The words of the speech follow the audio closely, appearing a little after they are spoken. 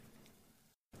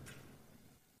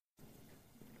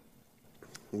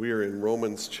We are in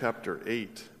Romans chapter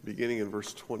 8, beginning in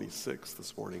verse 26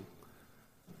 this morning.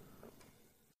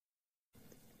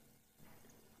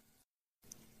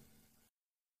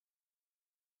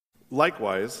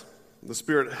 Likewise, the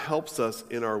Spirit helps us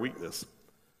in our weakness,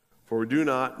 for we do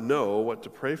not know what to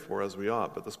pray for as we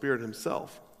ought, but the Spirit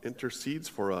himself intercedes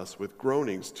for us with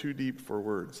groanings too deep for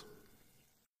words.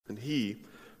 And he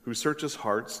who searches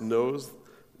hearts knows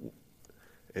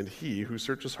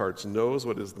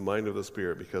what is the mind of the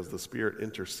Spirit, because the Spirit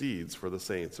intercedes for the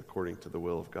saints according to the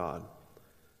will of God.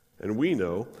 And we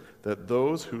know that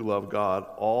those who love God,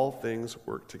 all things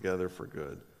work together for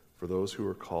good, for those who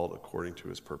are called according to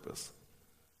his purpose.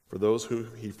 For those whom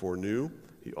he foreknew,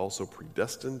 he also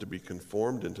predestined to be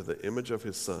conformed into the image of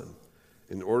his Son,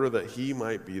 in order that he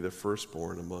might be the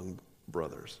firstborn among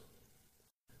brothers.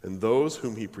 And those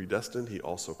whom he predestined, he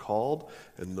also called.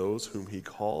 And those whom he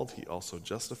called, he also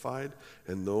justified.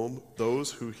 And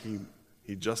those who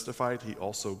he justified, he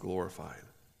also glorified.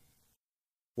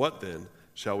 What then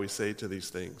shall we say to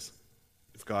these things?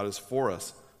 If God is for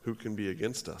us, who can be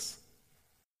against us?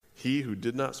 He who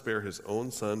did not spare his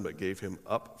own Son, but gave him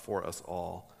up for us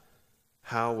all,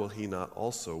 how will he not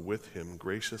also with him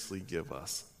graciously give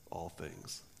us all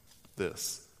things?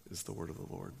 This is the word of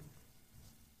the Lord.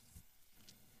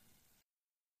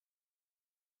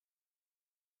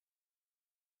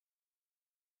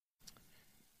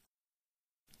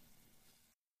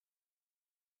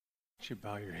 You should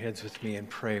bow your heads with me and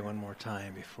pray one more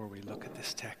time before we look at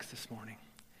this text this morning.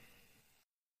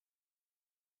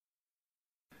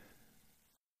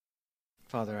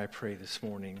 Father, I pray this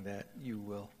morning that you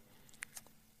will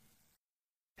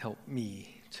help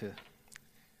me to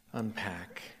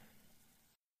unpack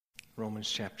Romans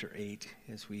chapter 8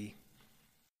 as we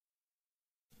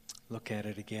look at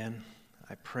it again.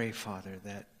 I pray, Father,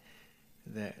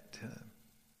 that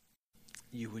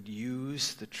you would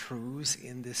use the truths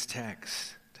in this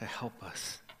text to help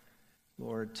us,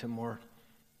 Lord, to more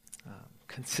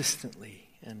consistently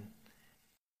and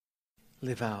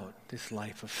live out this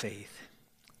life of faith.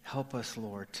 Help us,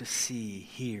 Lord, to see,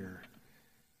 hear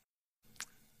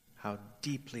how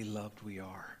deeply loved we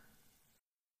are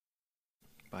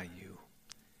by you.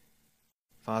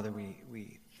 Father,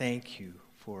 we thank you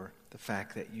for the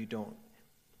fact that you don't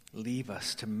leave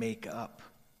us to make up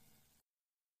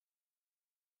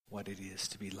what it is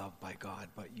to be loved by God,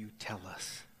 but you tell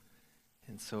us.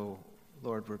 And so,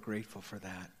 Lord, we're grateful for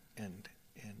that and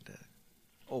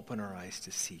open our eyes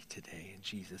to see today. In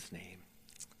Jesus' name,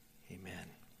 amen.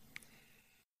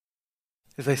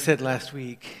 As I said last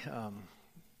week,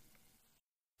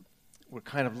 we're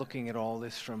kind of looking at all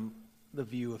this from the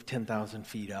view of 10,000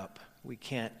 feet up. We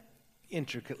can't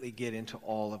intricately get into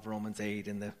all of Romans 8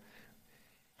 in the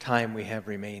time we have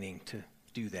remaining to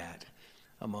do that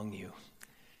among you.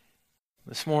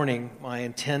 This morning, my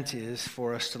intent is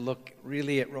for us to look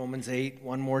really at Romans 8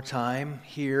 one more time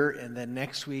here, and then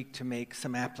next week to make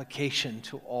some application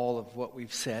to all of what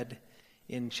we've said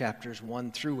in chapters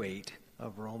 1 through 8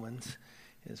 of Romans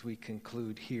as we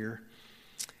conclude here.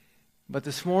 But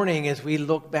this morning, as we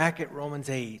look back at Romans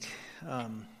 8,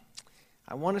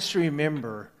 I want us to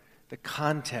remember the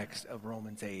context of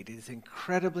Romans 8. It is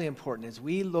incredibly important. As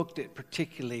we looked at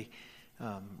particularly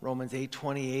Romans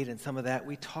 8:28 and some of that,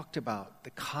 we talked about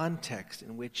the context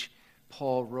in which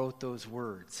Paul wrote those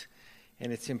words.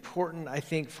 And it's important, I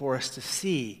think, for us to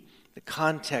see the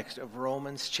context of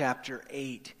Romans chapter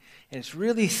 8. And it's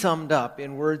really summed up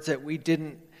in words that we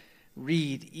didn't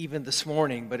read even this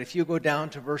morning. But if you go down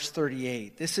to verse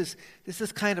 38, this is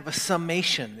kind of a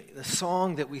summation. The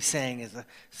song that we sang is a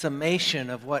summation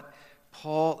of what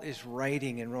Paul is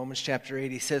writing in Romans chapter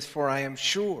 8. He says, "For I am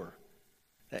sure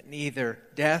that neither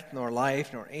death, nor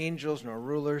life, nor angels, nor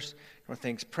rulers, nor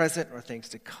things present, nor things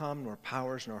to come, nor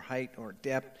powers, nor height, nor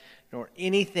depth, nor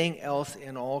anything else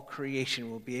in all creation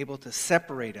will be able to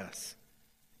separate us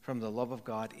from the love of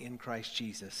God in Christ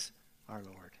Jesus our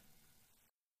Lord."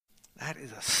 That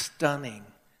is a stunning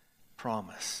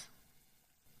promise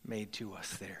made to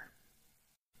us there.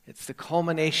 It's the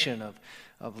culmination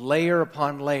of layer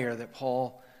upon layer that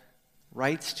Paul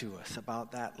writes to us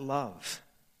about that love.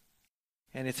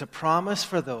 And it's a promise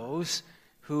for those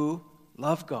who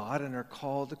love God and are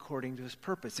called according to his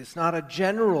purpose. It's not a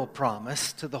general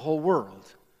promise to the whole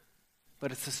world,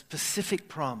 but it's a specific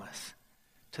promise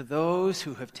to those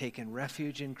who have taken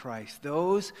refuge in Christ,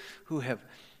 those who have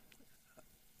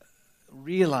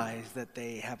realized that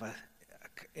they have an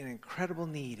incredible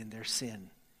need in their sin,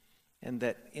 and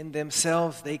that in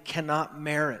themselves they cannot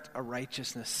merit a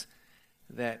righteousness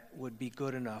that would be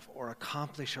good enough or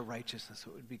accomplish a righteousness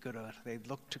that would be good enough. They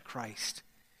look to Christ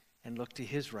and look to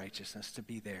his righteousness to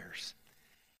be theirs.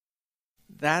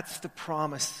 That's the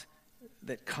promise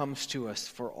that comes to us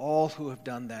for all who have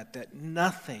done that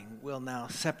nothing will now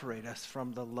separate us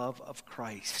from the love of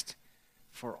Christ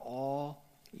for all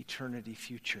eternity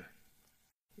future.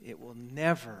 It will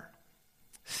never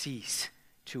cease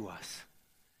to us.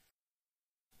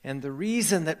 And the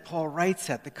reason that Paul writes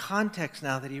that, the context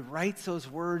now that he writes those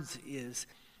words is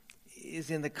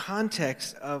in the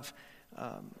context of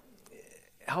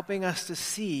helping us to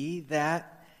see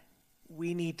that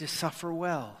we need to suffer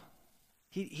well.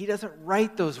 He doesn't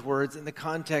write those words in the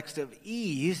context of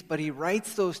ease, but he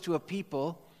writes those to a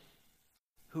people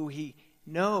who he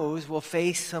knows will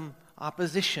face some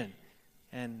opposition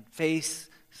and face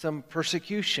some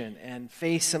persecution and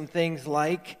face some things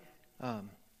like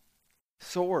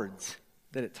swords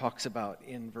that it talks about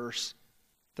in verse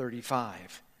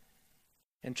 35,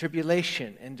 and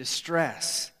tribulation and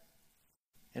distress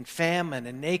and famine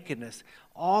and nakedness,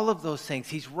 all of those things.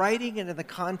 He's writing it in the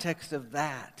context of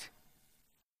that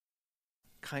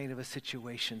kind of a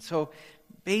situation. So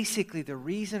basically the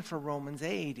reason for Romans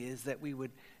 8 is that we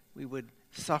would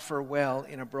suffer well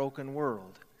in a broken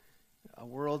world, a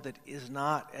world that is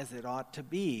not as it ought to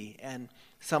be. And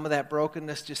some of that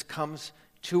brokenness just comes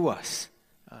to us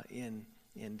in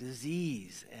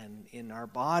disease and in our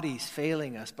bodies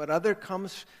failing us. But other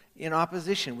comes in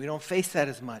opposition. We don't face that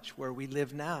as much where we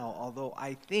live now, although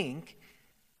I think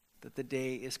that the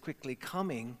day is quickly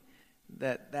coming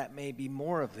that may be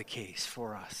more of the case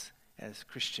for us as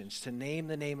Christians. To name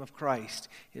the name of Christ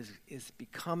is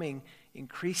becoming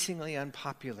increasingly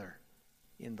unpopular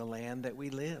in the land that we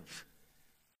live.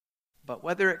 But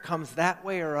whether it comes that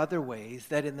way or other ways,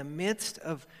 that in the midst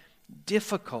of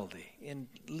difficulty, in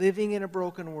living in a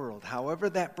broken world, however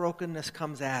that brokenness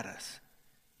comes at us,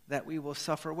 that we will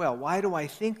suffer well. Why do I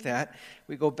think that?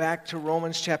 We go back to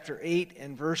Romans chapter 8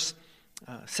 and verse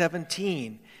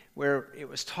 17, where it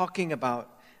was talking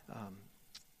about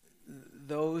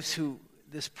those who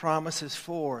this promise is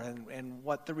for and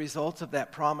what the results of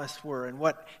that promise were, and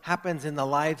what happens in the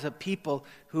lives of people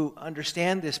who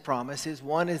understand this promise is,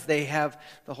 one is they have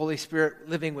the Holy Spirit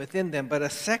living within them, but a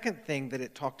second thing that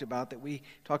it talked about, that we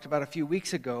talked about a few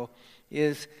weeks ago,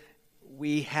 is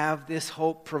we have this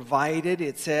hope provided.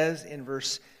 It says in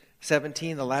verse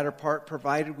 17, the latter part,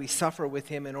 provided we suffer with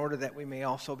him in order that we may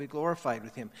also be glorified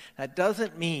with him. That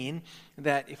doesn't mean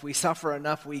that if we suffer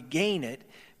enough we gain it,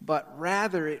 but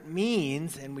rather it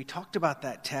means, and we talked about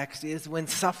that text, is when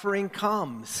suffering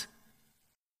comes.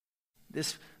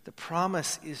 The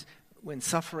promise is when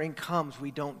suffering comes, we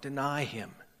don't deny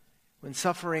him. When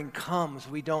suffering comes,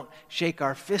 we don't shake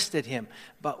our fist at him,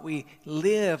 but we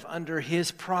live under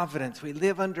his providence. We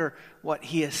live under what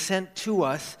he has sent to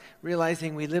us,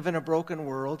 realizing we live in a broken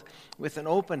world with an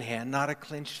open hand, not a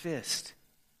clenched fist.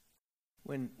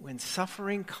 When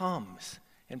suffering comes,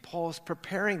 and Paul's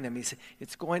preparing them, he said,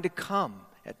 it's going to come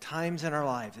at times in our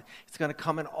lives. It's going to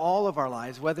come in all of our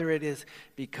lives, whether it is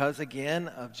because, again,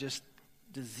 of just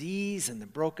disease and the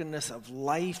brokenness of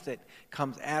life that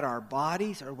comes at our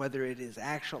bodies, or whether it is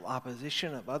actual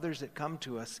opposition of others that come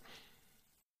to us.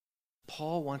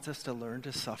 Paul wants us to learn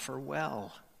to suffer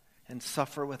well and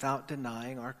suffer without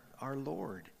denying our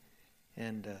Lord.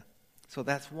 And so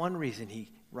that's one reason he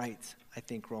writes, I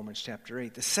think, Romans chapter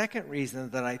 8. The second reason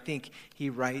that I think he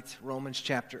writes Romans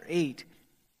chapter 8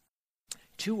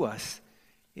 to us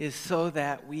is so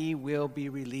that we will be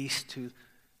released to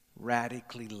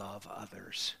radically love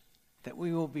others. That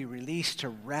we will be released to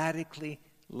radically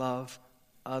love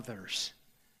others.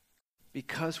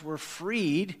 Because we're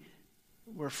freed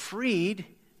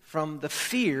from the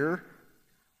fear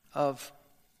of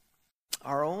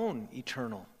our own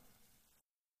eternal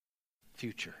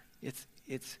future.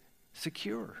 It's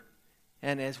secure.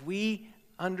 And as we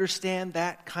understand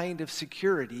that kind of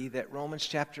security that Romans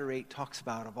chapter 8 talks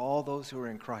about of all those who are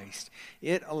in Christ,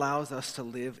 it allows us to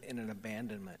live in an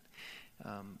abandonment.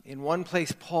 In one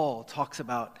place, Paul talks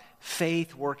about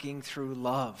faith working through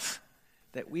love,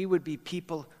 that we would be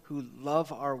people who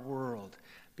love our world.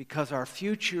 Because our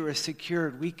future is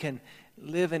secured, we can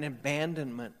live in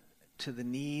abandonment to the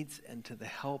needs and to the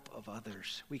help of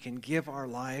others. We can give our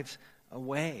lives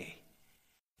away.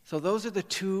 So those are the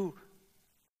two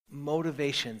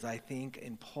motivations, I think,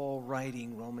 in Paul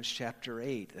writing Romans chapter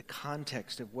 8, the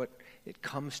context of what it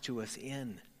comes to us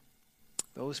in.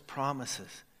 Those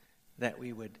promises that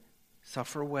we would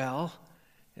suffer well,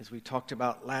 as we talked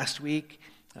about last week,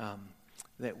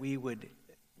 that we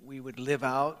would live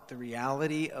out the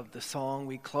reality of the song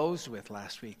we closed with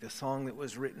last week, the song that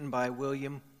was written by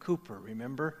William Cooper.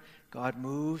 Remember? God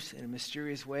moves in a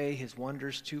mysterious way, his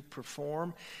wonders to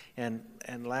perform. And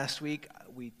last week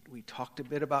we talked a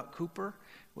bit about Cooper.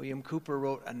 William Cooper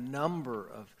wrote a number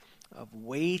of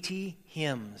weighty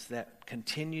hymns that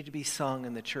continue to be sung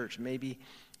in the church. Maybe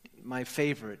my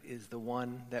favorite is the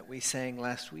one that we sang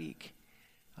last week.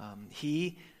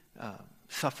 He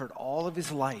suffered all of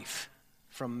his life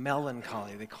from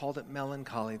melancholy. They called it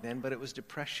melancholy then, but it was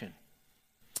depression.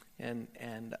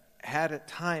 And had at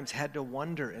times had to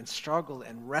wonder and struggle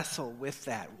and wrestle with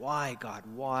that. Why, God?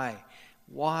 Why?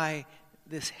 Why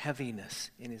this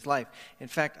heaviness in his life? In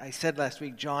fact, I said last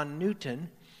week, John Newton,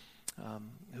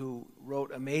 who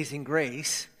wrote Amazing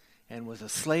Grace and was a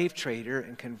slave trader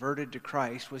and converted to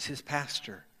Christ, was his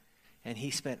pastor. And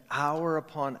he spent hour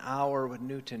upon hour with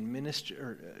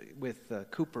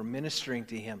Cooper, ministering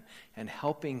to him and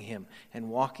helping him and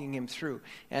walking him through.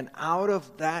 And out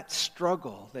of that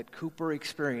struggle that Cooper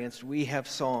experienced, we have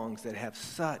songs that have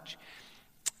such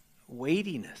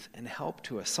weightiness and help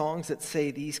to us. Songs that say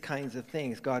these kinds of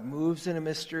things. God moves in a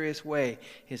mysterious way,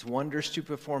 his wonders to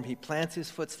perform. He plants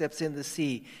his footsteps in the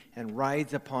sea and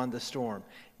rides upon the storm.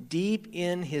 Deep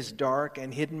in his dark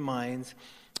and hidden minds,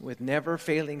 with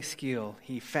never-failing skill,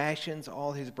 he fashions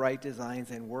all his bright designs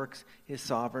and works his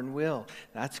sovereign will.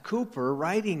 That's Cooper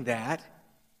writing that,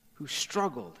 who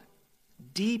struggled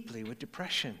deeply with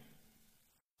depression.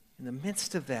 In the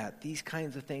midst of that, these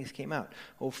kinds of things came out.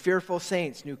 O fearful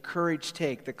saints, new courage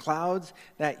take. The clouds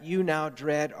that you now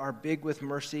dread are big with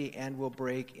mercy and will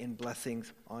break in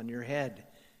blessings on your head.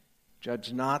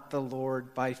 Judge not the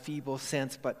Lord by feeble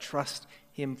sense, but trust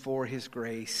him for his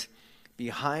grace.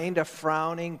 Behind a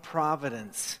frowning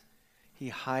providence, he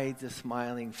hides a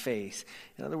smiling face.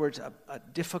 In other words, a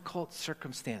difficult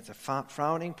circumstance, a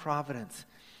frowning providence.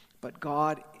 But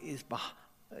God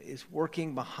is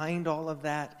working behind all of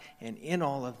that and in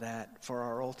all of that for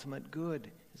our ultimate good,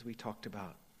 as we talked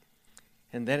about.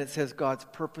 And then it says, God's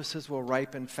purposes will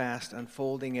ripen fast,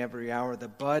 unfolding every hour. The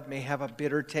bud may have a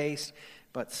bitter taste,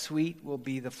 but sweet will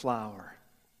be the flower.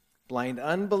 Blind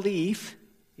unbelief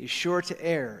is sure to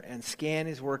err and scan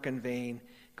his work in vain.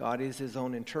 God is his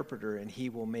own interpreter, and he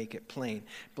will make it plain.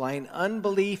 Blind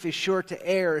unbelief is sure to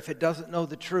err if it doesn't know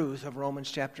the truths of Romans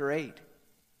chapter 8.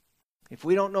 If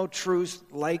we don't know truths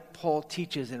like Paul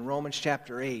teaches in Romans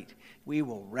chapter 8, we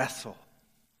will wrestle.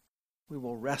 We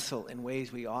will wrestle in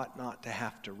ways we ought not to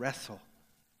have to wrestle,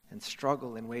 and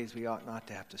struggle in ways we ought not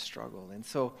to have to struggle. And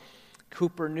so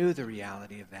Cooper knew the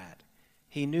reality of that.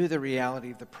 He knew the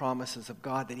reality of the promises of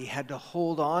God that he had to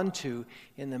hold on to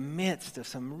in the midst of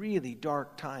some really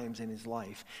dark times in his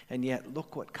life. And yet,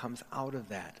 look what comes out of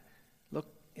that. Look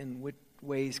in which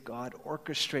ways God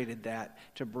orchestrated that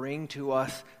to bring to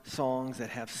us songs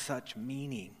that have such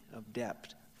meaning of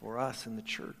depth for us in the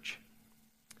church.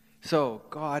 So,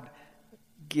 God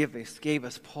gave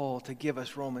us Paul to give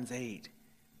us Romans 8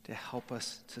 to help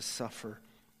us to suffer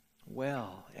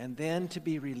well and then to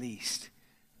be released.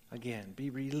 Again, be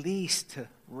released to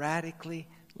radically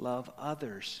love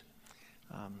others.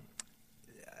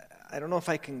 I don't know if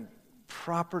I can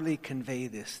properly convey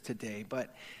this today,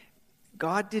 but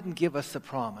God didn't give us the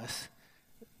promise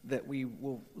that we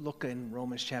will look in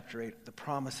Romans chapter 8, the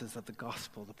promises of the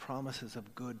gospel, the promises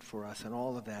of good for us and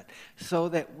all of that, so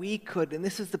that we could, and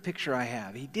this is the picture I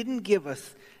have, he didn't give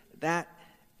us that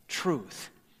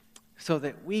truth so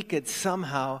that we could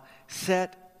somehow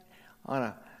sit on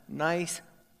a nice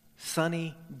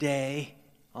sunny day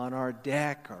on our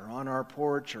deck or on our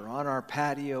porch or on our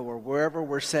patio or wherever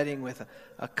we're sitting with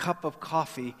a cup of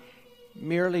coffee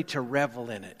merely to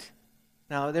revel in it.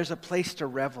 Now, there's a place to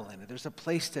revel in it. There's a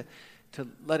place to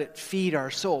let it feed our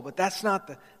soul. But that's not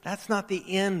the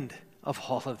end of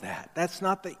all of that. That's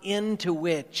not the end to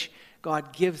which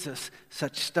God gives us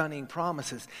such stunning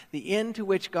promises. The end to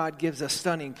which God gives us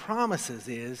stunning promises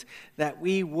is that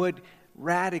we would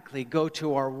radically go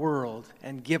to our world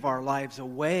and give our lives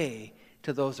away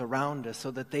to those around us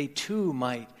so that they too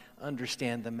might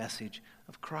understand the message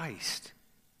of Christ.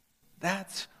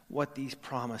 That's what these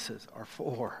promises are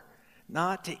for.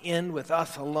 Not to end with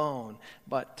us alone,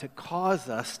 but to cause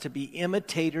us to be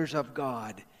imitators of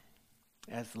God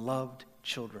as loved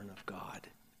children of God.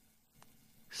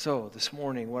 So this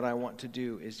morning, what I want to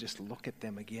do is just look at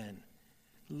them again.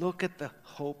 Look at the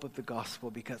hope of the gospel,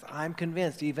 because I'm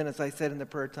convinced, even as I said in the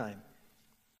prayer time,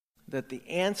 that the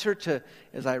answer to,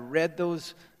 as I read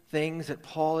those things that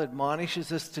Paul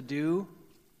admonishes us to do,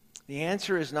 the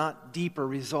answer is not deeper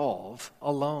resolve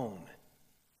alone.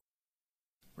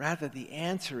 Rather, the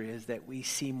answer is that we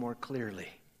see more clearly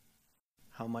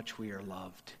how much we are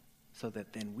loved, so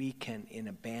that then we can, in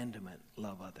abandonment,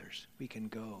 love others. We can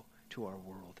go to our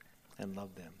world and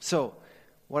love them. So,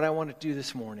 what I want to do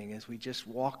this morning as we just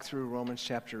walk through Romans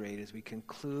chapter 8, as we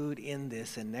conclude in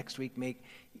this and next week make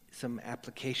some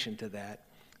application to that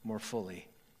more fully.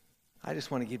 I just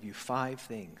want to give you 5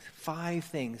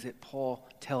 things that Paul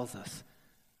tells us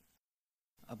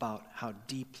about how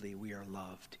deeply we are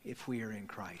loved if we are in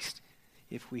Christ,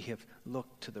 if we have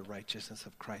looked to the righteousness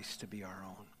of Christ to be our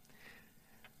own.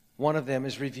 One of them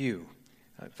is review.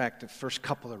 In fact, the first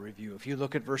couple of review. If you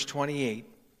look at verse 28,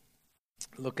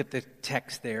 look at the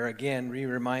text there. Again,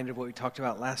 reminded of what we talked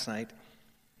about last night.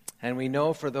 And we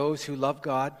know for those who love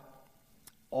God,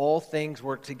 all things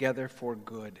work together for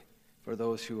good, for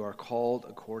those who are called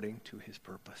according to his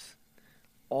purpose.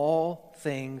 All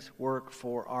things work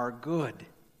for our good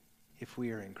if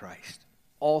we are in Christ.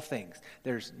 All things.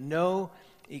 There's no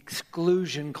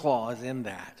exclusion clause in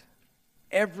that.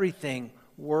 Everything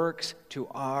works to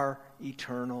our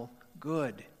eternal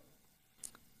good.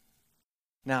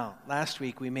 Now, last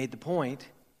week we made the point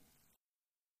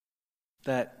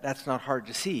that that's not hard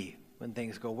to see when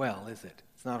things go well, is it?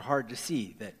 It's not hard to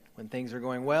see that when things are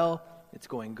going well, it's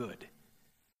going good.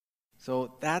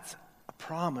 So that's a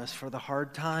promise for the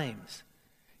hard times.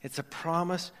 It's a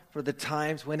promise for the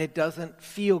times when it doesn't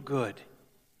feel good.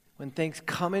 When things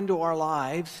come into our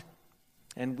lives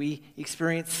and we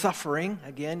experience suffering.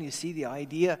 Again, you see the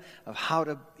idea of how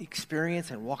to experience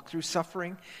and walk through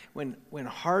suffering. When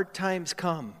hard times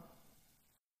come,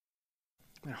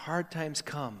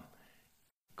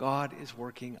 God is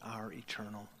working our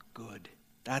eternal good.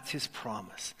 That's his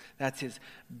promise. That's his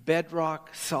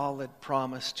bedrock, solid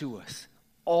promise to us.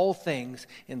 All things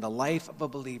in the life of a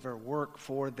believer work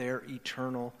for their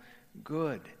eternal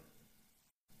good.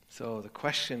 So the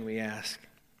question we ask,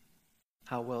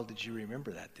 how well did you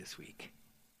remember that this week?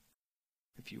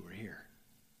 If you were here.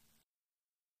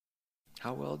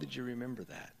 How well did you remember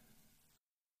that?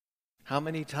 How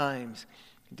many times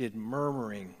did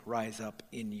murmuring rise up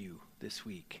in you this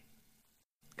week?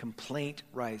 Complaint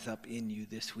rise up in you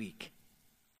this week?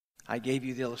 I gave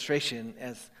you the illustration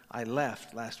as I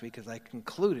left last week, as I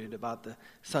concluded about the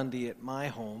Sunday at my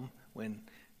home when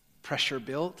pressure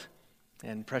built.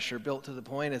 And pressure built to the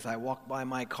point as I walked by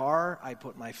my car, I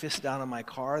put my fist down on my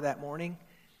car that morning.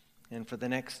 And for the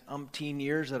next umpteen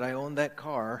years that I owned that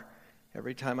car,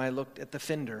 every time I looked at the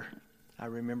fender, I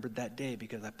remembered that day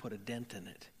because I put a dent in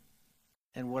it.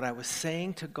 And what I was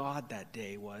saying to God that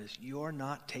day was, you're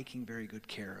not taking very good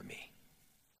care of me.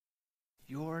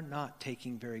 You're not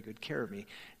taking very good care of me.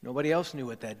 Nobody else knew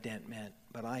what that dent meant,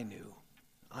 but I knew.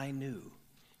 I knew.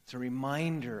 It's a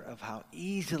reminder of how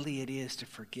easily it is to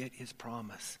forget his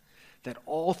promise that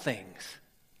all things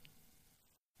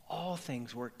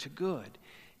work to good.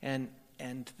 And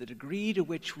the degree to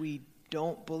which we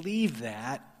don't believe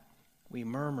that, we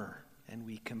murmur and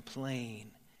we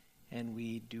complain and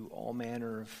we do all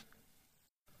manner of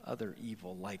other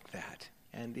evil like that.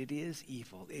 And it is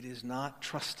evil. It is not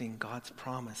trusting God's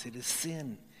promise. It is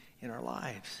sin in our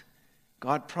lives.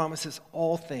 God promises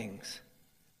all things.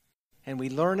 And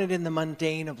we learn it in the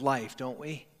mundane of life, don't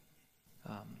we?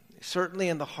 Certainly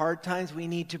in the hard times, we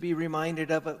need to be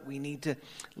reminded of it. We need to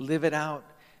live it out.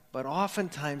 But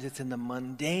oftentimes it's in the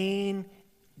mundane,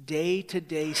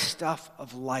 day-to-day stuff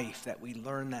of life that we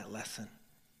learn that lesson.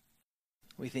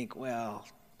 We think, well,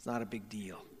 it's not a big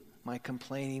deal. My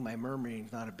complaining, my murmuring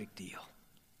is not a big deal.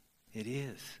 It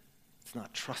is. It's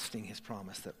not trusting his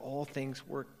promise that all things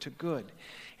work to good.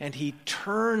 And he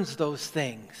turns those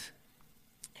things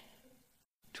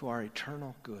to our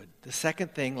eternal good. The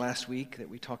second thing last week that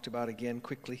we talked about again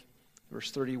quickly,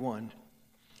 verse 31,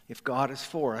 if God is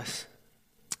for us,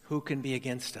 who can be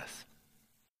against us?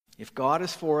 If God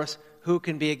is for us, who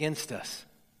can be against us?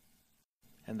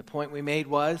 And the point we made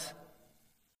was,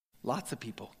 lots of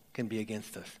people can be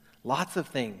against us. Lots of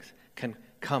things can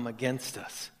come against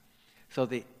us. So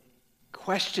the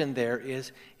question there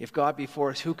is, if God be for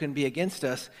us, who can be against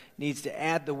us, needs to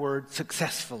add the word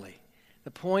successfully. The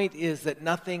point is that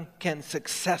nothing can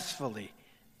successfully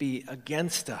be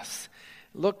against us.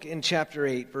 Look in chapter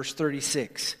 8, verse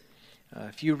 36.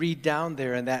 If you read down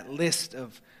there in that list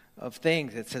of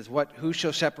things, it says, who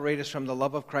shall separate us from the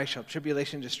love of Christ? Shall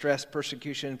tribulation, distress,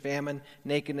 persecution, famine,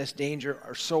 nakedness, danger,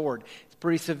 or sword? It's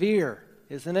pretty severe,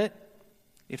 isn't it?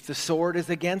 If the sword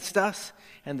is against us,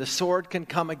 and the sword can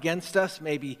come against us,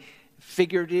 maybe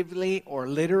figuratively or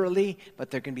literally,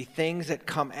 but there can be things that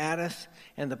come at us,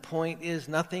 and the point is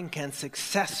nothing can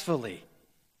successfully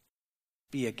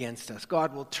be against us.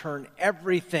 God will turn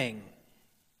everything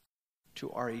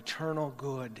to our eternal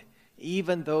good,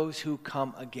 even those who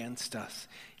come against us,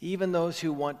 even those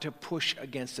who want to push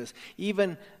against us,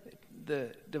 even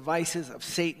the devices of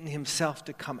Satan himself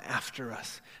to come after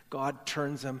us, God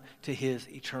turns them to his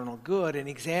eternal good. An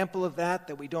example of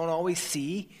that we don't always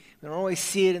see, we don't always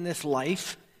see it in this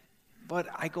life, but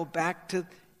I go back to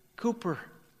Cooper,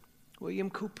 William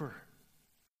Cooper.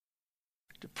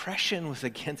 Depression was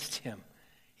against him.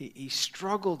 He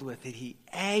struggled with it. He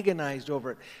agonized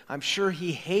over it. I'm sure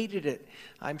he hated it.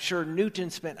 I'm sure Newton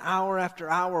spent hour after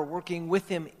hour working with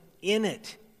him in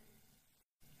it.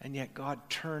 And yet God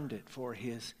turned it for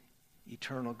his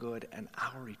eternal good and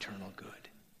our eternal good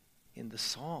in the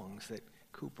songs that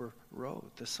Cooper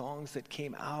wrote, the songs that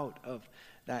came out of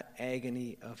that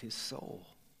agony of his soul.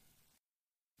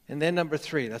 And then number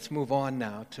 3, let's move on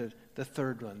now to the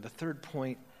third one. The third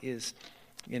point is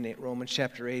in Romans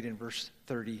chapter 8 and verse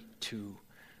 32.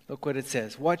 Look what it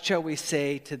says. What shall we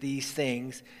say to these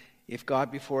things? If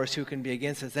God be for us, who can be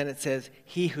against us? Then it says,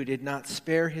 he who did not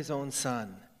spare his own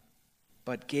son,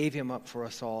 but gave him up for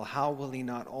us all, how will he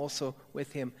not also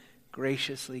with him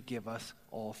graciously give us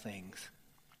all things?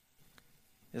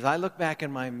 As I look back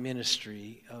in my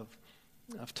ministry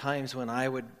of times when I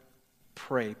would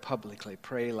pray publicly,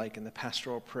 pray like in the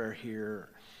pastoral prayer here,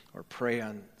 or pray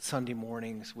on Sunday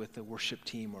mornings with the worship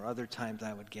team, or other times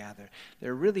I would gather,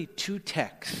 there are really 2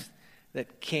 texts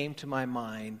that came to my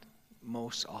mind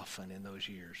most often in those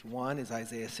years. One is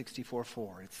Isaiah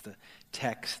 64:4. It's the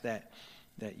text that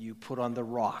you put on the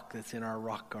rock that's in our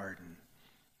rock garden.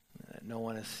 No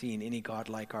one has seen any God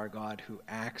like our God who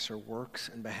acts or works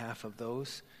in behalf of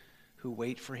those who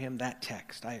wait for him. That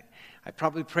text. I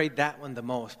probably prayed that one the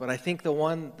most, but I think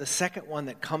the second one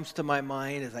that comes to my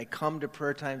mind as I come to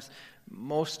prayer times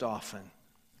most often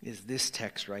is this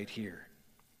text right here.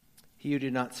 He who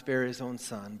did not spare his own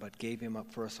son, but gave him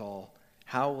up for us all,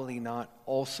 how will he not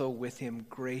also with him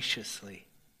graciously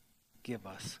give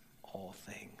us all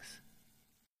things?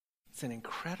 It's an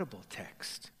incredible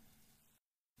text.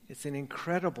 It's an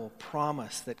incredible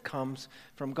promise that comes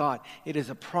from God. It is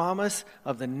a promise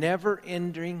of the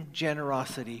never-ending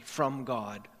generosity from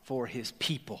God for his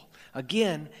people.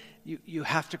 Again, you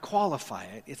have to qualify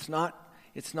it. It's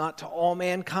not to all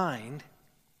mankind,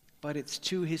 but it's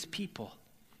to his people.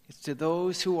 It's to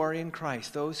those who are in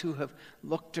Christ, those who have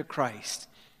looked to Christ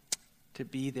to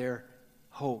be their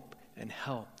hope and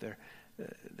help.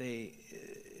 They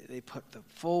put the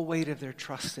full weight of their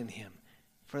trust in him.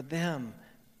 For them,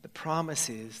 the promise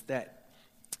is that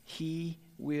he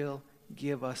will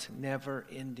give us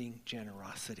never-ending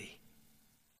generosity.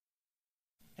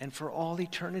 And for all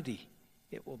eternity,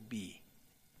 it will be.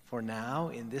 For now,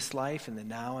 in this life, in the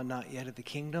now and not yet of the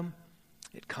kingdom,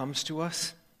 it comes to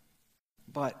us.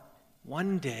 But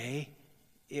one day,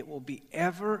 it will be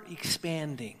ever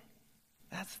expanding.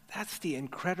 That's the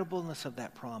incredibleness of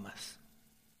that promise.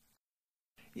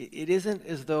 It isn't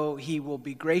as though he will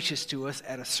be gracious to us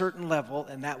at a certain level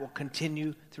and that will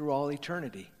continue through all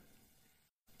eternity.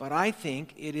 But I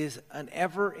think it is an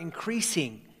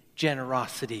ever-increasing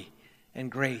generosity and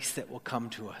grace that will come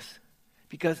to us.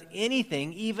 Because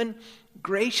anything, even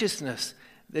graciousness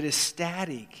that is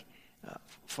static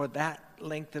for that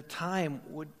length of time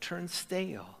would turn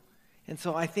stale. And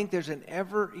so I think there's an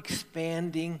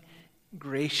ever-expanding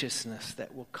graciousness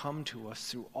that will come to us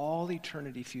through all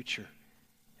eternity future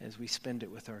as we spend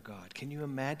it with our God. Can you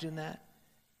imagine that?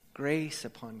 Grace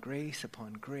upon grace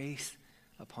upon grace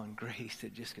upon grace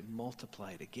that just get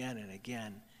multiplied again and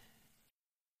again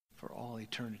for all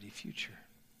eternity future.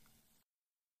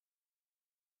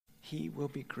 He will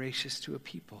be gracious to a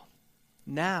people.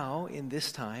 Now, in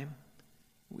this time,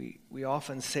 we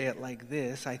often say it like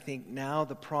this. I think now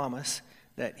the promise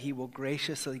that he will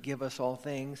graciously give us all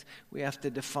things, we have to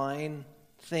define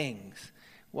things.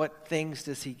 What things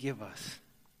does he give us?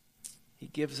 He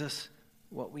gives us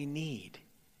what we need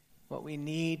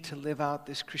to live out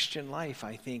this Christian life,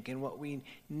 I think. And what we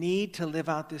need to live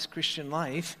out this Christian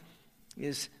life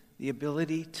is the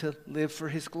ability to live for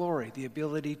his glory, the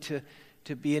ability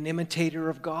to be an imitator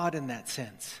of God in that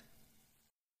sense.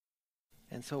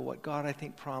 And so what God, I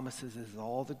think, promises is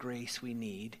all the grace we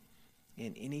need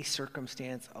in any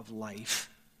circumstance of life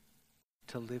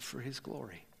to live for his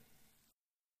glory.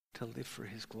 To live for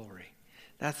his glory.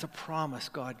 That's a promise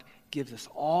God gives us.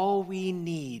 All we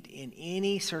need in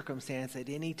any circumstance at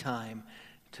any time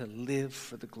to live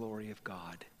for the glory of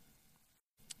God.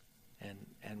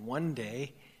 And one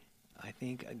day, I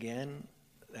think, again,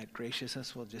 that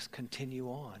graciousness will just continue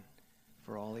on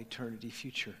for all eternity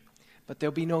future. But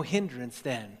there'll be no hindrance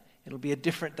then. It'll be a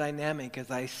different dynamic, as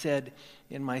I said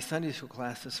in my Sunday school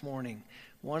class this morning.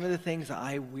 One of the things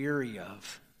I weary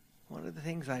of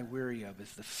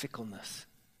is the fickleness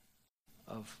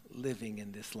of living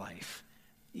in this life.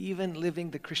 even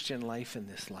living the Christian life in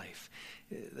this life.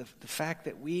 The fact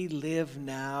that we live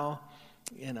now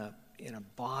in a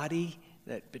body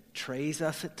that betrays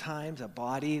us at times, a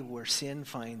body where sin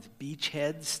finds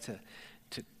beachheads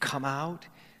to come out,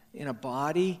 in a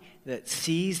body that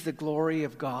sees the glory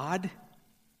of God,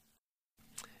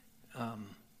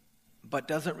 but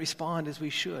doesn't respond as we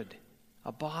should.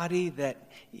 A body that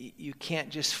you can't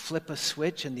just flip a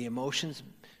switch and the emotions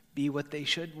be what they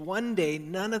should. One day,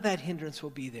 none of that hindrance will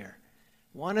be there.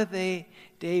 One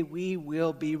day we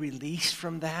will be released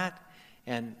from that,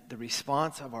 and the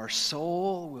response of our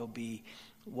soul will be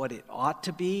what it ought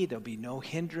to be. There'll be no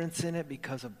hindrance in it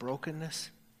because of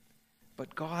brokenness.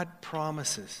 But God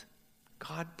promises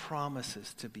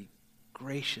to be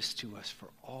gracious to us for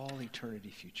all eternity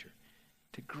future,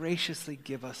 to graciously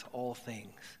give us all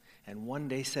things, and one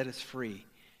day set us free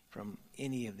from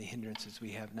any of the hindrances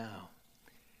we have now.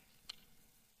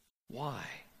 Why?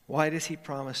 Why does he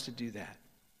promise to do that?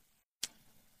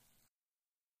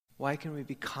 Why can we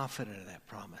be confident of that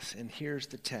promise? And here's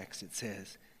the text. It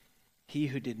says, he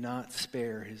who did not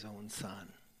spare his own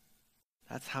son.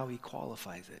 That's how he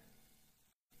qualifies it.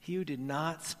 He who did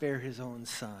not spare his own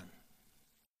son.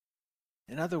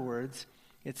 In other words,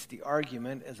 it's the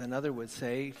argument, as another would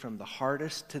say, from the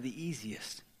hardest to the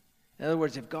easiest. In other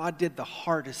words, if God did the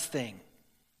hardest thing,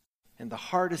 and the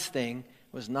hardest thing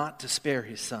was not to spare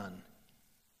his son,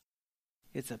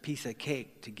 it's a piece of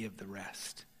cake to give the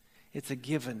rest. It's a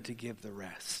given to give the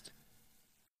rest.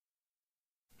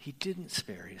 He didn't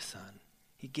spare his son.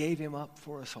 He gave him up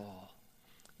for us all,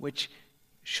 which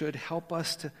should help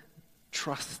us to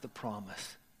trust the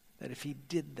promise that if he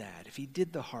did that, if he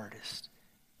did the hardest,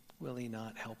 will he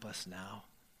not help us now?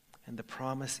 And the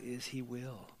promise is he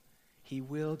will. He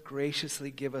will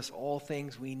graciously give us all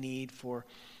things we need for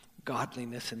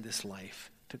godliness in this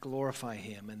life, to glorify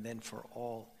him, and then for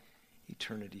all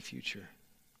eternity future.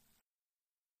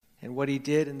 And what he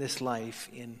did in this life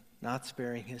in not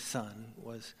sparing his son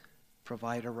was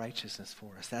provide a righteousness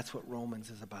for us. That's what Romans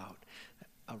is about,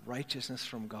 a righteousness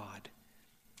from God.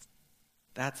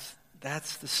 That's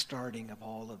the starting of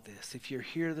all of this. If you're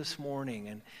here this morning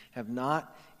and have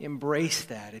not embraced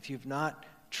that, if you've not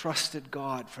trusted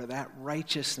God for that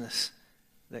righteousness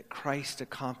that Christ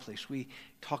accomplished, we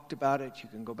talked about it. You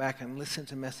can go back and listen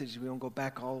to messages. We won't go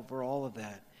back over all of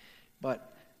that.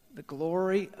 But the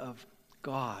glory of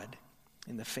God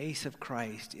in the face of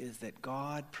Christ is that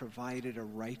God provided a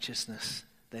righteousness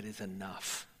that is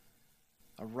enough.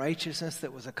 A righteousness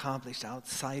that was accomplished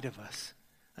outside of us.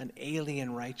 An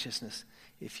alien righteousness,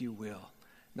 if you will.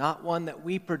 Not one that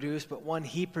we produce, but one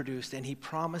he produced, and he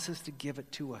promises to give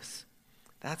it to us.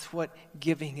 That's what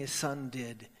giving his son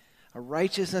did. A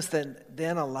righteousness that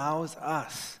then allows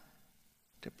us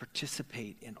to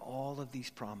participate in all of these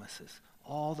promises.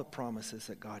 All the promises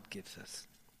that God gives us.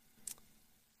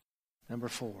 Number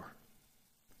 4,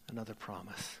 another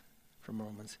promise from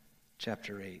Romans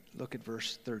chapter 8. Look at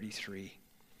verse 33.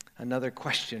 Another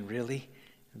question, really,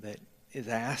 that is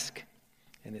asked.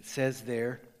 And it says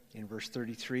there in verse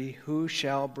 33, who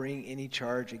shall bring any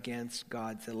charge against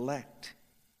God's elect?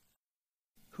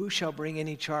 Who shall bring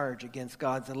any charge against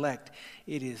God's elect?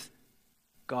 It is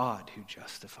God who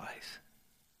justifies.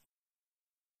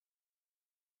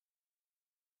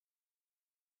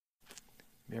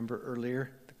 Remember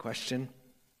earlier the question,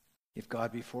 if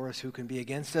God be for us, who can be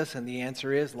against us? And the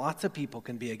answer is lots of people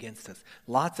can be against us.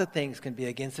 Lots of things can be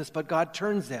against us, but God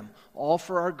turns them all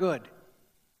for our good.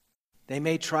 They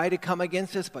may try to come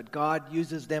against us, but God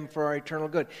uses them for our eternal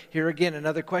good. Here again,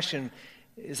 another question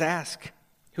is asked.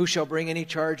 Who shall bring any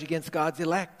charge against God's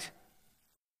elect?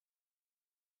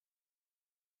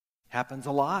 Happens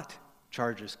a lot.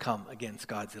 Charges come against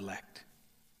God's elect.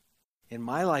 In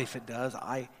my life it does.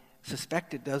 I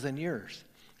suspect it does in yours.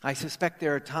 I suspect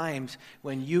there are times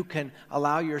when you can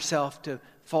allow yourself to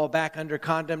fall back under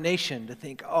condemnation, to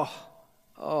think,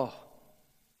 oh.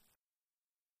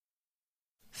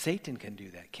 Satan can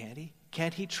do that, can't he?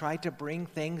 Can't he try to bring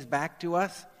things back to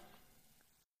us?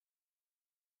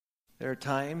 There are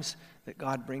times that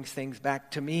God brings things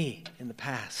back to me in the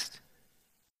past.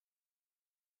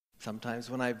 Sometimes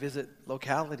when I visit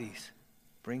localities,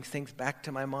 brings things back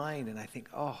to my mind, and I think,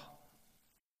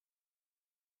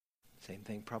 same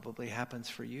thing probably happens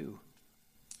for you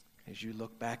as you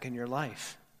look back in your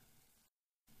life.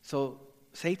 So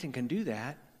Satan can do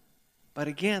that. But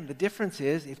again, the difference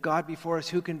is, if God be for us,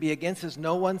 who can be against us?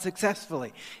 No one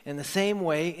successfully. In the same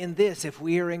way, in this, if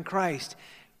we are in Christ,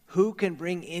 who can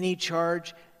bring any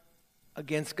charge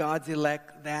against God's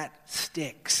elect that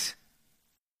sticks,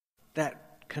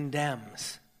 that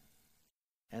condemns?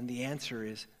 And the answer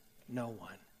is no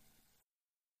one.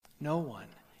 No one.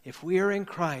 If we are in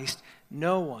Christ,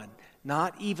 no one,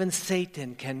 not even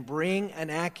Satan, can bring an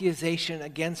accusation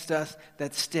against us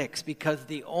that sticks, because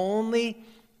the only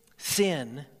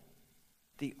sin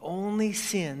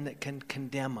that can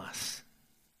condemn us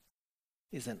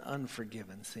is an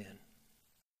unforgiven sin.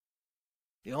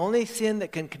 The only sin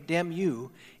that can condemn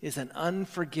you is an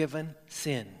unforgiven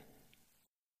sin.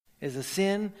 Is a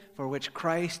sin for which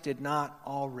Christ did not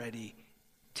already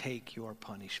take your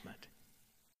punishment.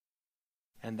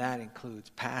 And that includes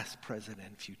past, present,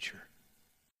 and future.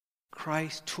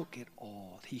 Christ took it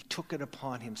all. He took it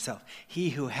upon himself. He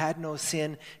who had no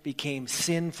sin became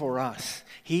sin for us.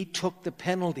 He took the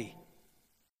penalty.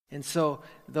 And so,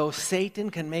 though Satan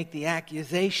can make the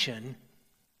accusation,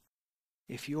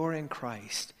 if you're in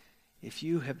Christ, if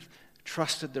you have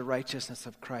trusted the righteousness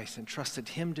of Christ and trusted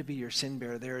him to be your sin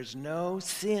bearer, there is no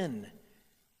sin,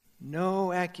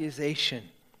 no accusation,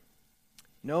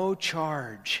 no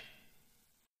charge,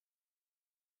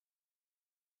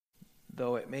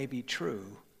 though it may be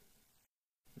true,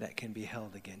 that can be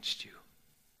held against you.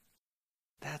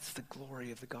 That's the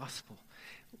glory of the gospel.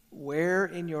 Where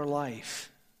in your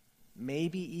life,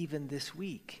 maybe even this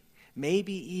week,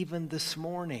 maybe even this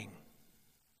morning,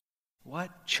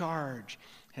 what charge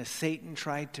has Satan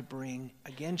tried to bring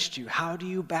against you? How do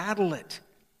you battle it?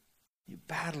 You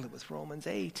battle it with Romans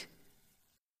 8.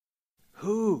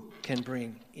 Who can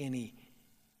bring any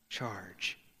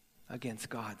charge against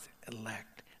God's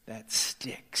elect that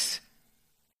sticks?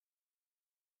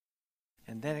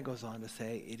 And then it goes on to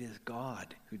say, it is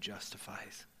God who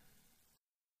justifies.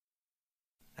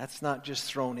 That's not just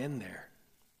thrown in there.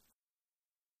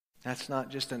 That's not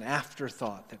just an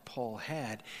afterthought that Paul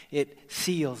had. It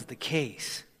seals the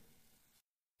case.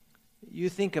 You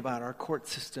think about our court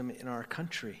system in our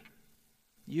country.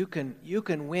 You can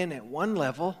win at one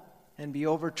level and be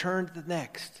overturned at the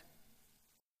next.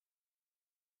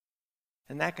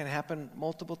 And that can happen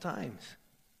multiple times.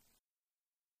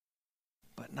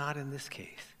 But not in this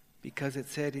case, because it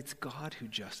said it's God who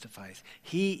justifies.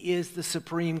 He is the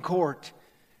Supreme Court.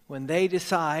 When they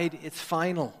decide, it's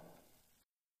final.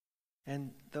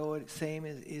 And though it's same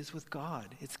is with God.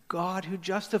 It's God who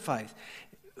justifies.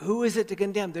 Who is it to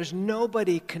condemn? There's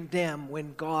nobody condemned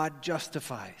when God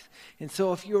justifies. And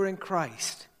so if you're in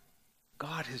Christ,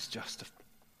 God has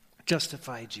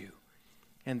justified you.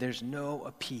 And there's no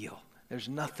appeal. There's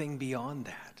nothing beyond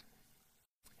that.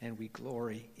 And we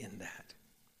glory in that.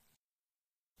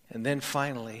 And then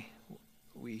finally,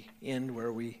 we end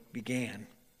where we began.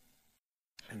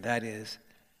 And that is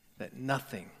that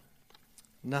nothing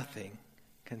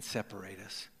can separate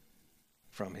us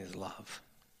from his love.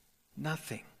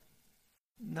 Nothing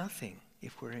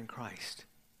if we're in Christ.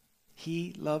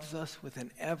 He loves us with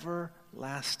an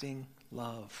everlasting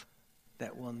love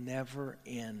that will never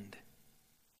end.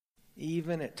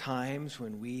 Even at times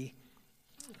when we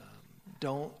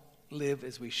don't live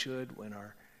as we should, when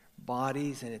our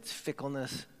bodies and its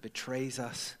fickleness betrays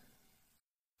us,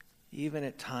 even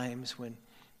at times when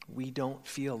we don't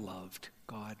feel loved,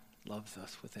 God loves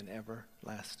us with an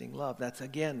everlasting love. That's,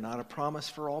 again, not a promise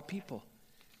for all people.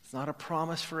 It's not a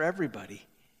promise for everybody.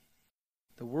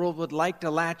 The world would like to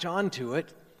latch onto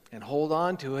it and hold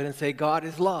on to it and say, God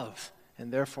is love,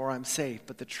 and therefore I'm safe.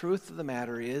 But the truth of the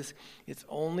matter is, it's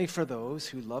only for those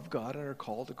who love God and are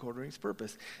called according to his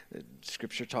purpose. The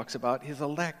Scripture talks about his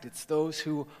elect. It's those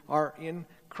who are in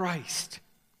Christ,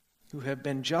 who have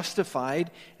been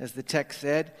justified, as the text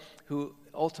said, who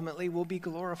ultimately will be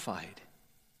glorified.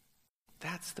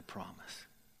 That's the promise.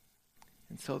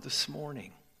 And so this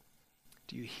morning,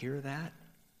 do you hear that?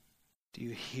 Do you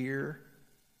hear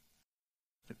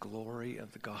the glory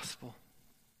of the gospel?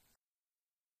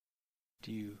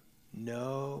 Do you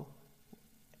know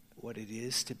what it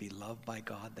is to be loved by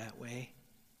God that way?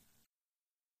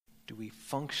 Do we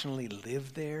functionally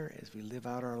live there as we live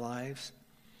out our lives?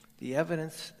 The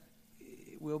evidence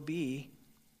will be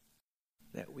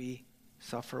that we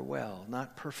suffer well,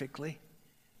 not perfectly,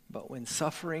 but when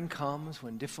suffering comes,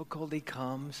 when difficulty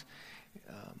comes,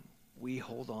 we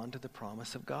hold on to the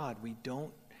promise of God. We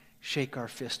don't shake our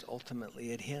fist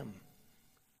ultimately at him,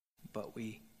 but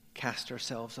we cast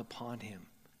ourselves upon him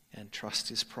and trust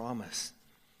his promise.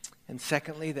 And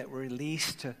secondly, that we're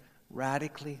released to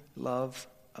radically love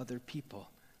other people,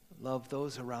 love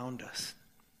those around us.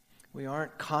 We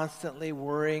aren't constantly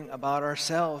worrying about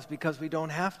ourselves because we don't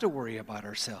have to worry about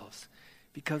ourselves,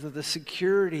 because of the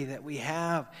security that we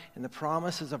have in the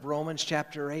promises of Romans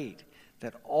chapter 8,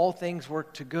 that all things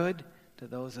work to good to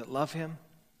those that love him,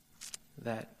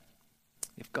 that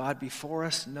if God be for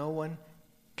us, no one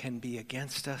can be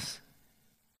against us.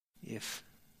 If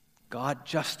God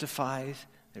justifies,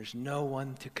 there's no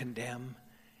one to condemn.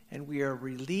 And we are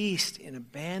released in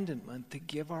abandonment to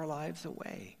give our lives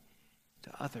away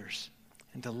to others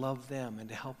and to love them and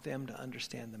to help them to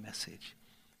understand the message.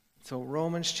 So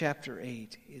Romans chapter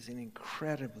 8 is an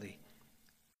incredibly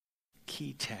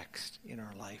key text in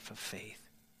our life of faith.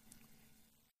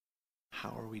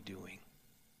 How are we doing?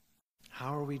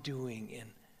 How are we doing in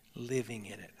living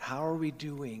in it? How are we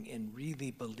doing in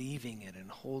really believing it and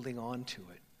holding on to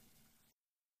it?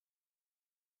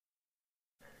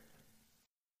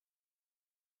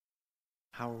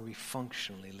 How are we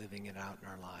functionally living it out in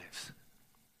our lives?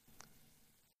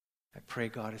 I pray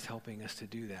God is helping us to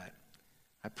do that.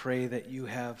 I pray that you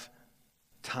have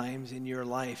times in your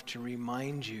life to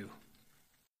remind you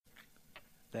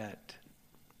that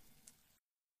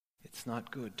it's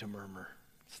not good to murmur.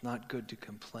 It's not good to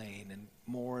complain. And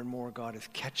more God is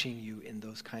catching you in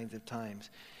those kinds of times.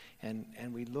 And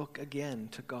we look again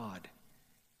to God.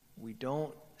 We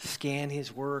don't scan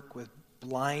his work with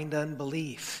blind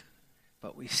unbelief,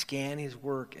 but we scan his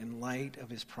work in light of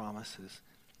his promises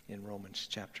in Romans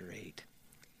chapter 8.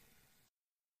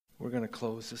 We're going to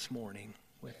close this morning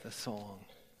with a song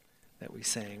that we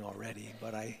sang already,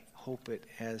 but I hope it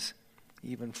has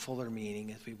even fuller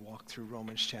meaning as we walk through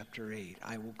Romans chapter 8.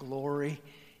 I will glory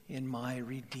in my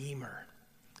Redeemer.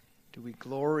 Do we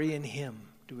glory in him?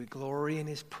 Do we glory in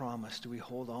his promise? Do we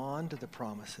hold on to the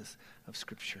promises of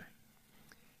Scripture?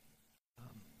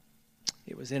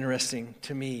 It was interesting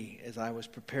to me as I was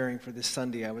preparing for this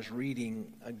Sunday. I was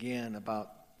reading again about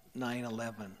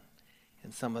 9/11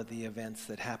 and some of the events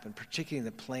that happened, particularly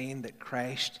the plane that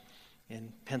crashed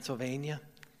in Pennsylvania.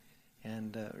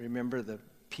 And remember the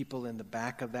people in the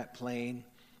back of that plane.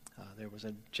 There was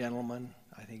a gentleman,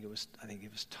 I think it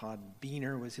was Todd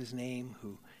Beaner was his name,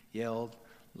 who yelled,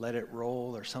 "Let it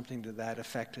roll," or something to that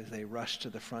effect as they rushed to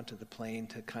the front of the plane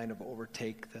to kind of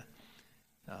overtake the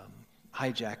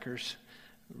hijackers.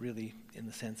 Really, in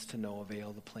the sense, to no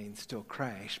avail, the plane still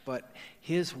crashed. But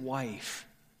his wife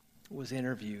was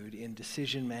interviewed in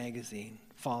Decision magazine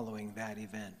following that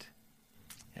event.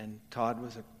 And Todd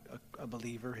was a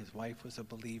believer. His wife was a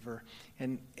believer.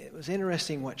 And it was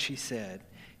interesting what she said.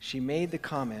 She made the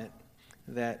comment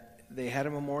that they had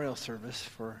a memorial service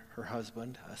for her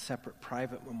husband, a separate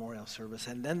private memorial service,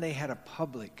 and then they had a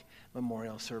public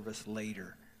memorial service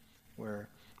later where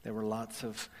there were lots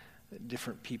of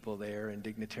different people there and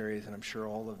dignitaries, and I'm sure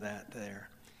all of that there.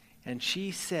 And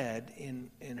she said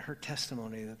in her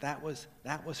testimony that was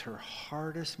her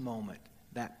hardest moment,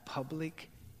 that public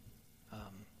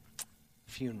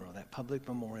funeral, that public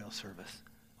memorial service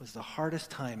was the hardest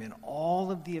time in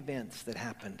all of the events that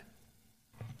happened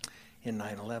in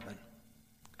 9/11.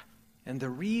 And the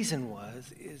reason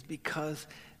is because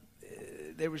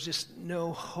there was just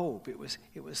no hope. It was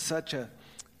such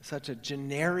a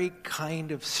generic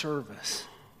kind of service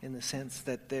in the sense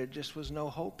that there just was no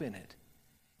hope in it.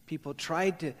 People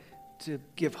tried to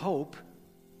give hope,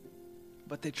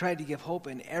 but they tried to give hope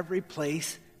in every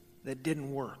place that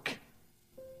didn't work,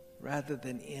 rather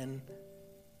than in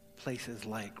places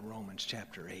like Romans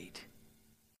chapter 8.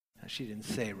 Now, she didn't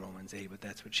say Romans 8, but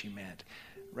that's what she meant.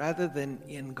 Rather than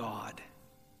in God.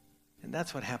 And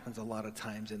that's what happens a lot of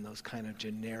times in those kind of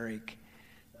generic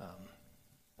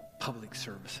public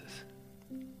services.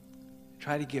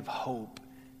 Try to give hope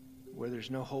where there's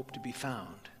no hope to be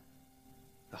found.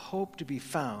 The hope to be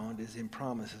found is in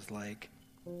promises like,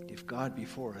 if God be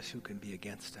for us, who can be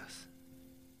against us?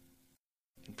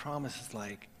 And promises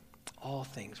like, all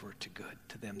things work to good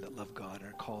to them that love God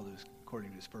and are called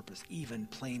according to his purpose. Even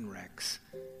plane wrecks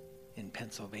in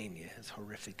Pennsylvania, as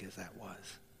horrific as that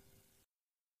was.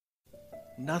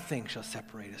 Nothing shall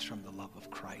separate us from the love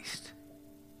of Christ.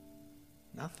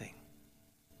 Nothing.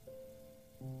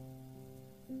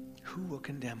 Who will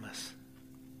condemn us?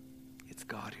 It's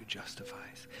God who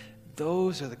justifies.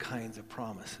 Those are the kinds of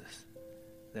promises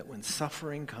that when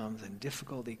suffering comes and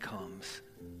difficulty comes,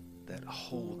 that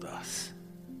hold us.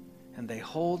 And they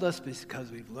hold us because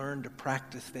we've learned to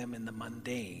practice them in the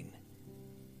mundane,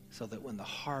 so that when the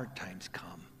hard times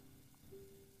come,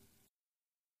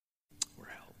 we're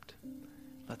helped.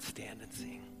 Let's stand and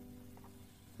sing.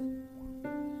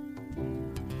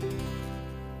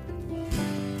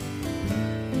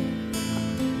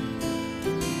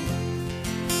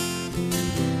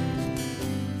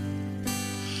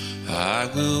 I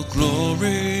will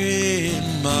glory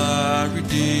in my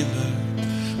Redeemer,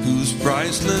 whose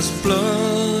priceless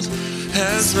blood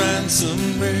has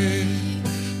ransomed me.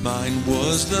 Mine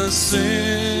was the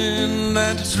sin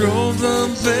that drove the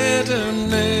bitter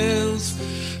nails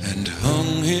and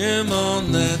hung him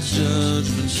on that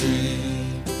judgment tree.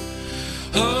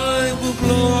 I will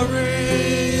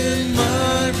glory in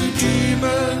my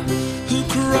Redeemer, who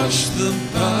crushed the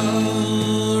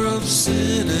power of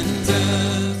sin and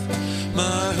death,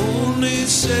 my only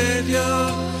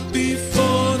Savior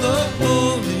before the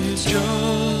holy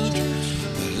judge,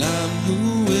 the Lamb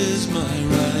who is my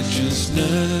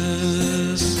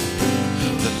righteousness,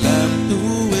 the Lamb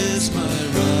who is my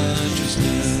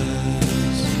righteousness.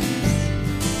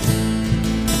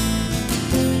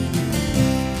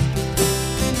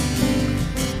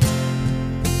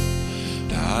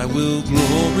 I will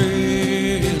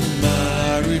glory in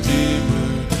my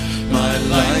Redeemer, my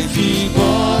life he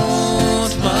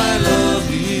bought, my love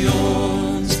he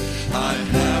owns. I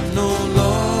have no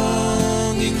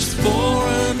longings for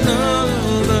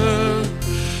another,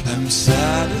 I'm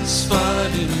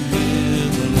satisfied in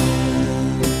him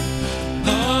alone.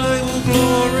 I will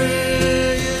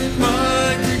glory in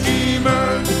my Redeemer,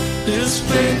 his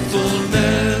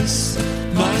faithfulness,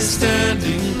 my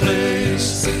standing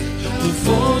place. The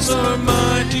foes are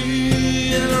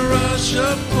mighty and rush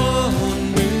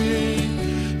upon me.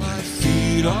 My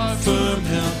feet are firm,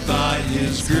 held by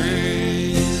his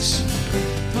grace.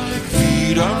 My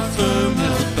feet are firm,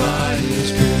 held by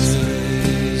his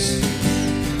grace.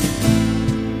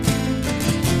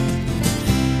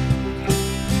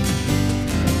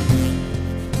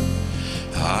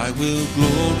 I will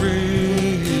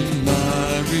glory in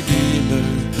my Redeemer,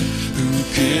 who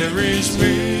carries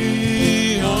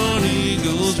me on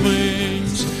eagle's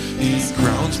wings. He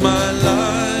crowns my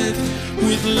life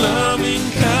with loving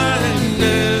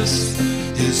kindness.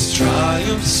 His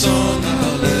triumph song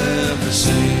I'll ever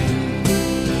sing.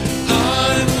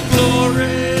 I will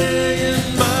glory in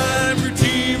my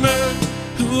Redeemer,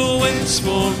 who awaits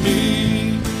for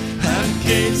me at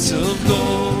gates of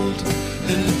gold.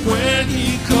 And when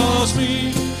he calls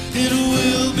me, it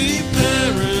will be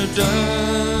paradise.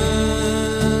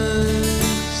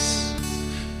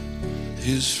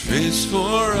 His face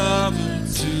forever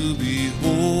to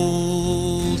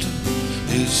behold,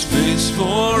 his face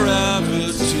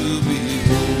forever to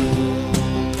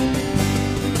behold.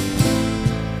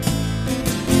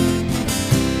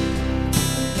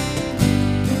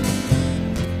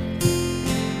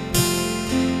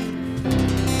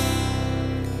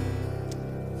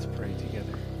 Let's pray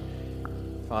together.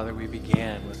 Father, we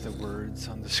began with the words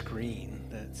on the screen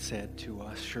that said to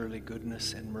us, surely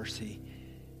goodness and mercy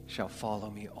shall follow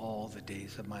me all the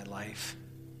days of my life,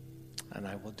 and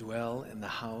I will dwell in the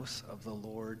house of the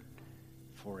Lord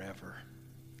forever.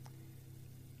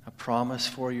 A promise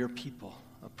for your people,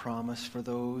 a promise for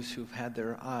those who've had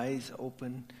their eyes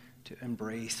open to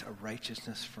embrace a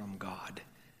righteousness from God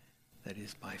that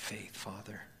is by faith,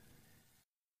 Father.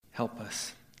 Help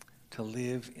us to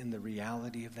live in the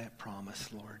reality of that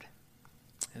promise, Lord,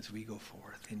 as we go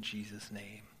forth in Jesus'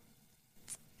 name.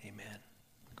 Amen.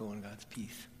 Go in God's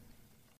peace.